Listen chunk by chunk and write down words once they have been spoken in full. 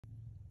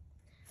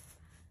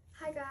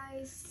Hi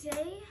guys,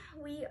 today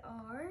we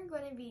are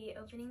going to be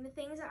opening the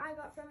things that I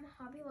got from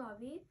Hobby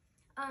Lobby.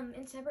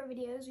 In separate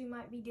videos we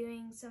might be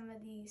doing some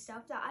of the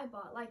stuff that I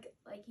bought, like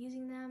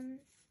using them,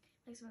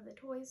 like some of the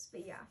toys,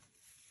 but yeah.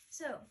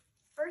 So,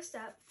 first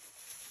up,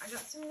 I got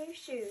some new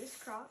shoes,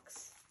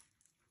 Crocs.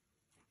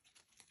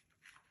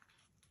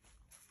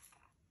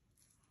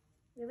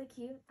 Really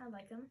cute, I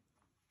like them.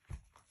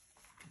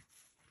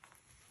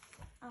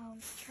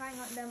 Trying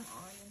them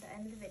on at the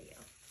end of the video.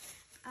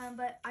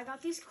 But I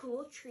got these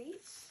cool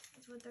treats.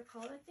 That's what they're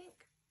called, I think.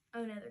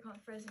 Oh no, they're called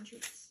frozen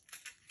treats.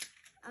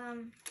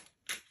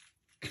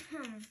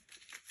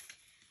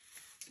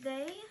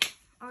 They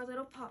are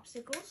little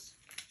popsicles.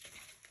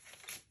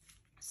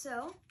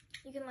 So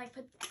you can like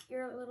put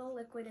your little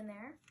liquid in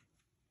there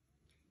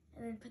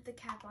and then put the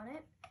cap on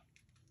it.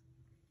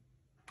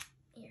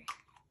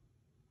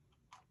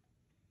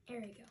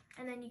 Here we go.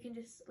 And then you can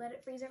just let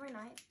it freeze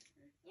overnight.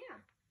 Yeah,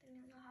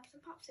 then you'll have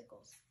some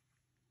popsicles.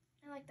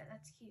 I like that,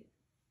 that's cute.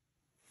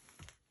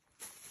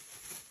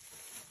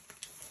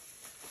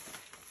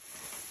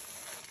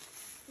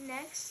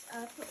 Next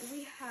up,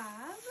 we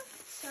have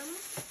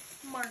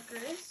some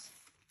markers.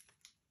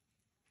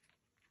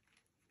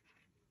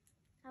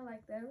 I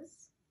like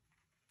those.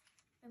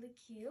 Really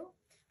cute.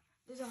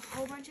 There's a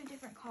whole bunch of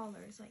different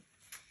colors. Like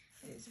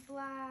there's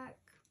black,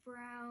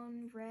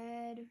 brown,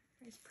 red,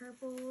 there's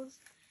purples,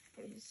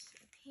 there's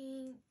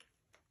pink,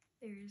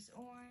 there's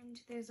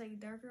orange, there's like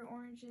darker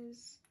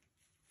oranges.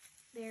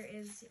 There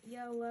is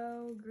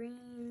yellow,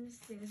 greens,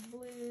 there's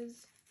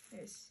blues,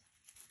 there's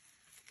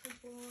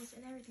purples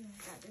and everything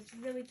like that. It's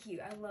really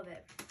cute. I love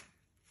it.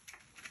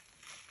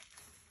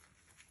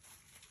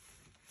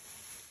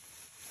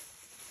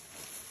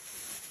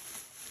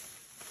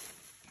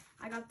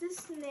 I got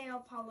this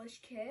nail polish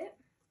kit.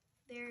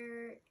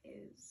 There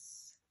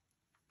is,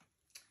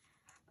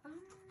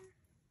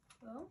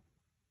 well,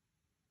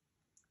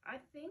 I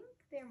think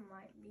there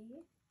might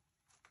be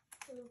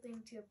a little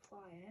thing to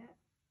apply it.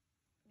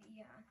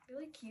 Yeah,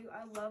 really cute.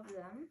 I love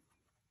them.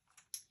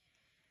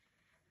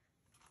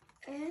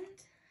 And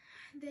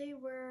they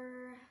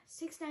were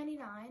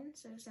 $6.99,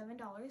 so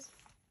 $7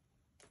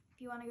 if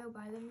you want to go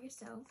buy them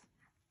yourself.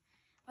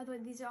 By the way,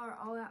 these are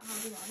all at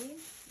Hobby Lobby.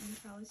 You can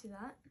probably see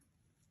that.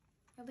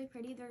 Really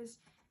pretty. There's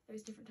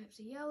different types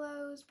of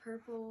yellows,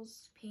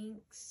 purples,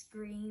 pinks,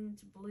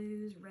 greens,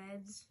 blues,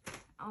 reds.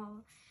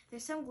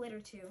 There's some glitter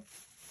too.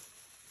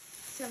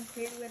 Some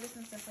clear glitters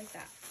and stuff like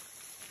that.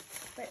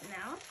 But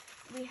now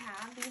we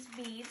have these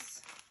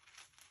beads.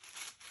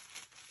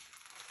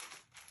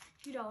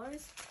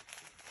 $2.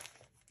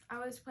 I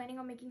was planning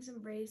on making some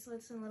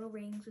bracelets and little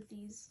rings with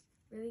these.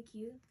 Really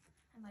cute.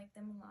 I like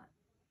them a lot.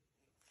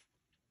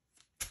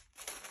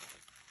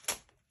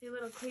 They're a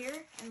little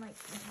clear and like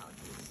metallic,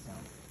 so.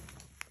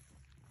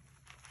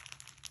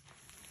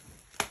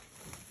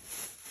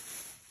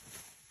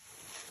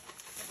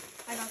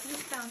 I got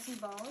these bouncy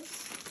balls.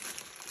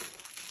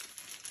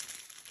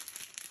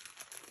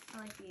 I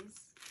like these.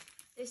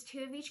 There's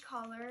 2 of each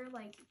color,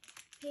 like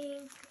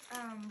pink,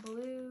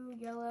 blue,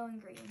 yellow,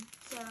 and green.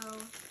 So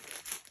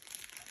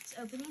let's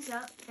open these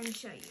up and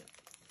show you.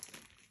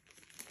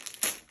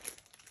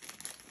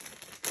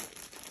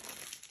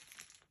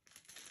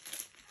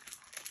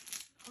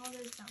 All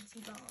those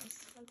bouncy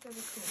balls. Look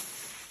really cool.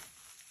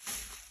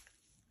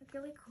 Look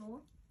really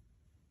cool.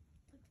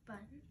 Look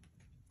fun.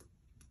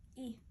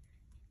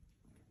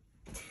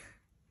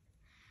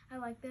 I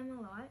like them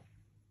a lot.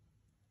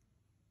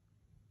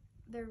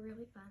 They're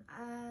really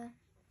fun.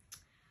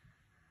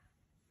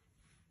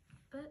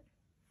 But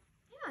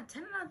yeah,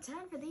 10 out of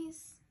 10 for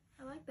these.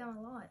 I like them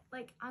a lot.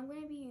 Like, I'm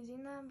going to be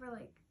using them for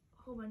like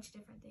a whole bunch of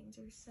different things.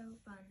 They're so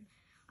fun.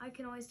 I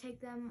can always take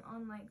them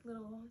on like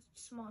little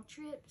small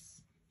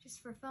trips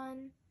just for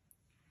fun,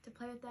 to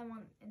play with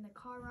them in the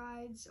car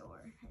rides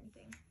or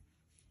anything.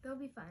 They'll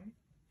be fun.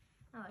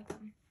 I like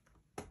them.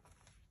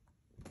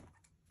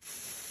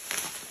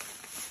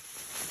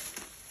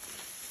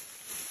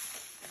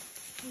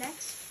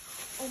 Next,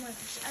 oh my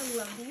gosh, I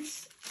love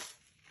these.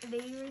 They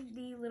are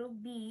the little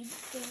bead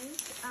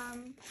things.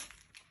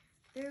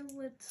 They're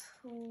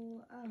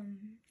little,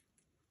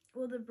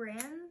 well, the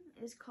brand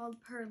is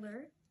called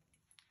Perler.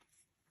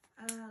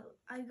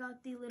 I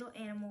got the little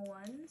animal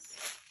ones.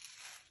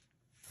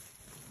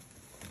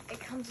 It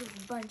comes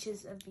with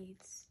bunches of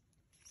beads,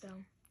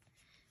 so,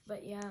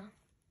 but yeah.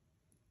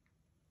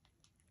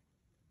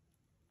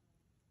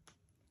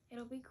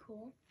 It'll be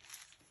cool.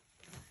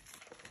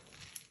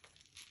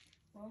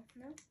 Well,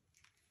 no.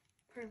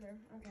 Perler,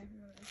 okay.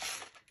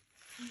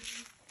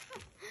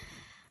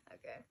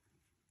 Okay.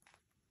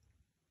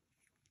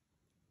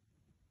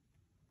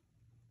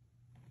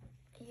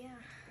 Yeah,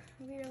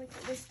 it'll be really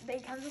cool. They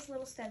come with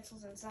little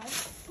stencils inside.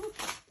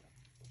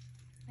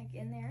 Like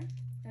in there,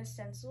 there's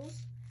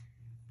stencils.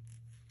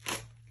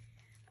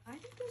 I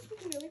think this would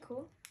be really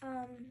cool.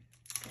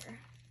 Here,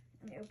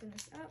 let me open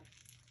this up.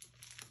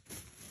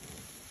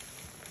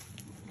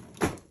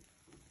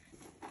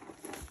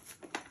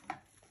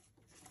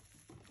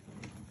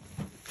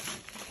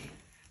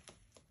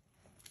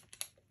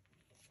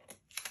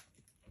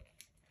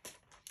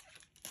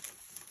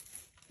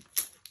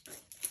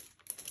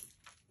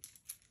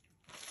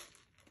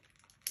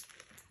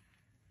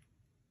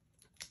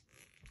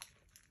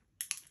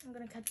 I'm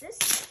gonna cut this.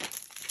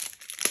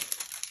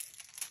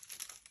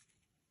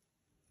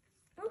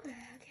 Okay.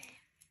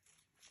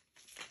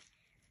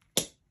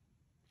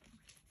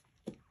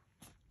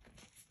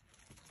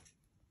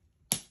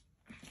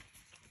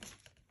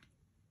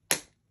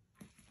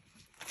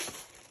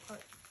 Oh,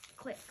 it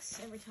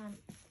clicks every time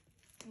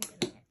I'm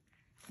doing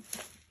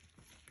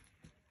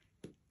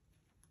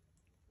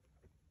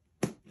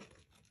it.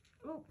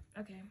 Oh,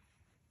 okay.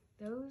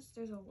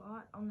 There's a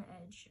lot on the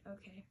edge.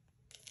 Okay.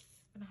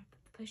 I'm gonna have to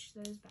push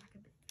those back a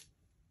bit.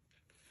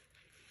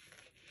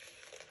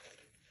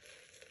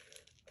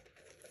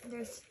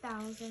 There's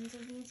thousands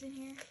of beads in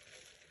here,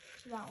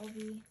 so that will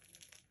be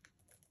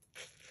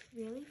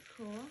really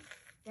cool.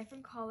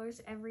 Different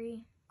colors,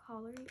 every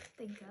color you can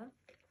think of.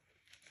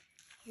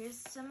 Here's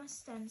some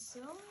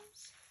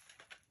stencils.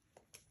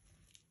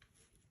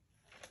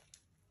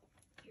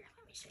 Here,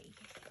 let me show you.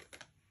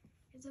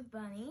 Here's a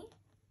bunny.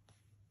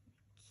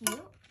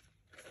 Cute.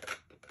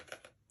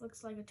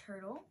 Looks like a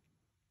turtle.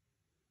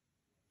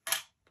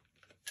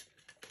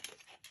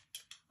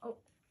 Oh,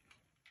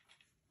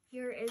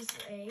 here is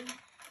a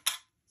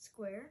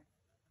square.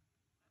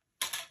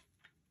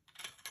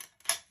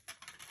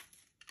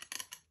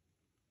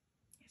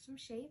 Here's some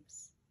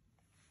shapes.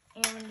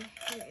 And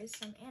here is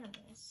some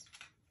animals.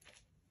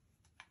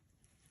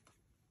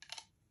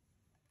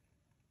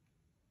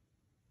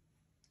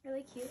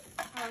 Really cute.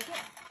 I like it.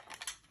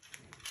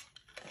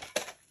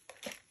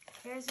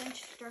 There's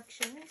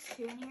instructions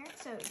too in here,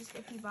 so just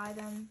if you buy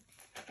them,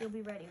 you'll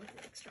be ready with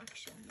the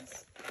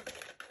instructions.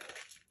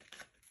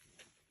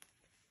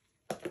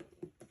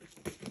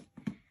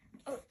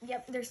 Oh,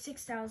 yep, there's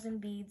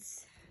 6,000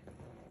 beads.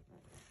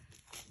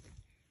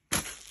 I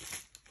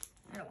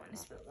don't want to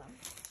spill them.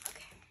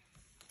 Okay.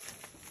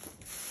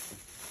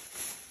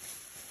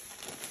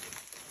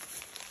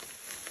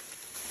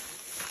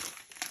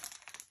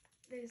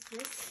 There's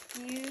this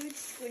huge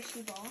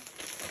squishy ball.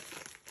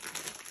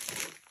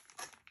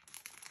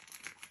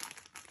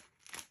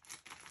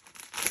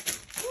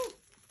 Woo.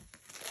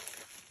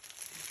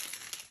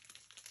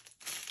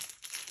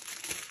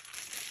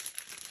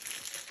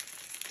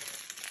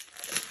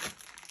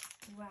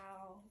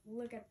 Wow,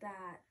 look at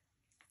that.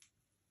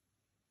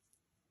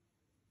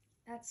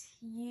 That's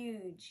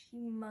huge,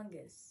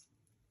 humongous.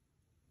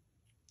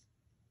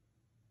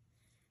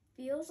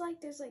 Feels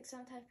like there's like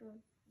some type of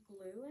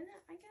glue in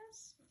it, I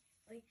guess.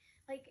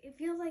 Like it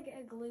feels like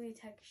a gluey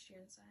texture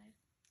inside.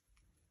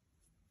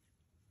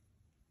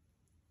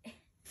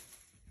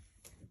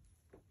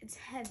 It's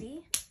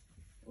heavy.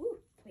 Ooh,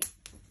 wait.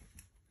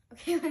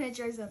 Okay, I'm gonna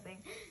try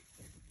something.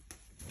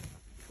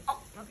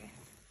 Oh, okay.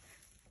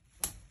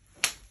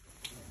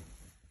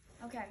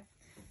 Okay.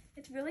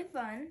 It's really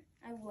fun.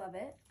 I love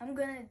it. I'm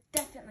gonna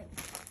definitely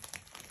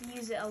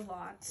use it a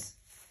lot.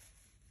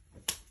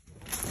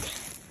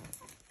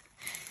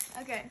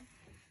 Okay.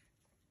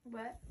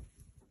 But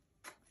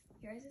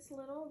here's this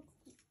little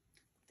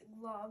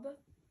glob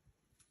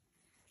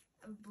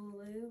of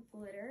blue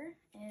glitter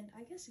and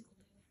I guess glue.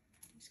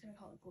 I'm just gonna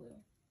call it glue.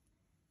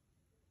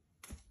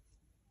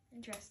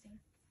 Interesting.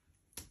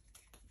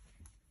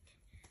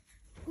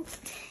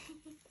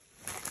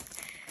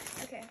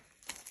 Okay.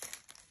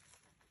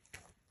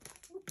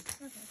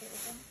 Okay, there we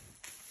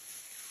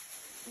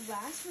go.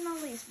 Last but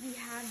not least, we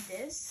have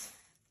this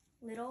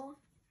little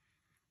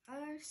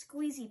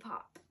squeezy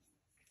pop.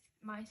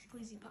 My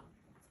squeezy pop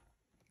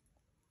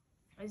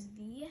is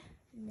the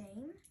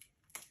name.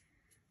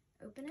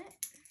 Open it.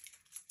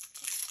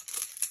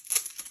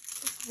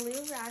 It's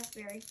blue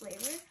raspberry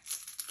flavor.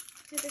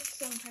 So there's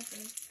some type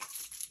of.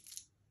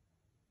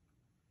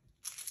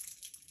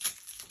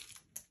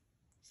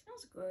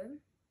 Smells good.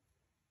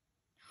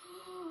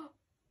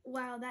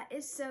 Wow, that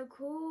is so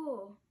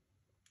cool.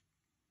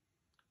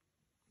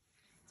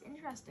 It's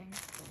interesting.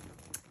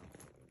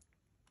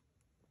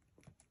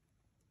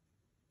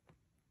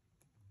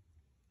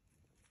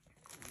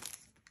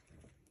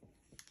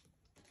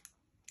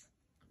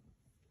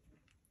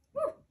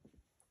 Woo!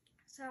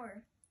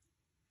 Sour.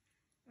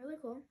 Really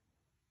cool.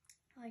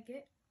 I like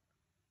it.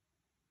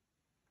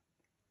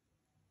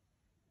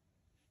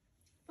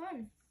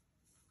 Fun.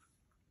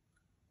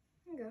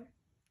 There you go.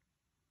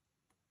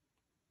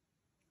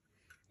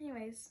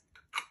 Anyways,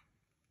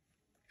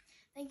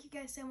 thank you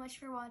guys so much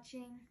for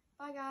watching.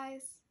 Bye,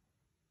 guys.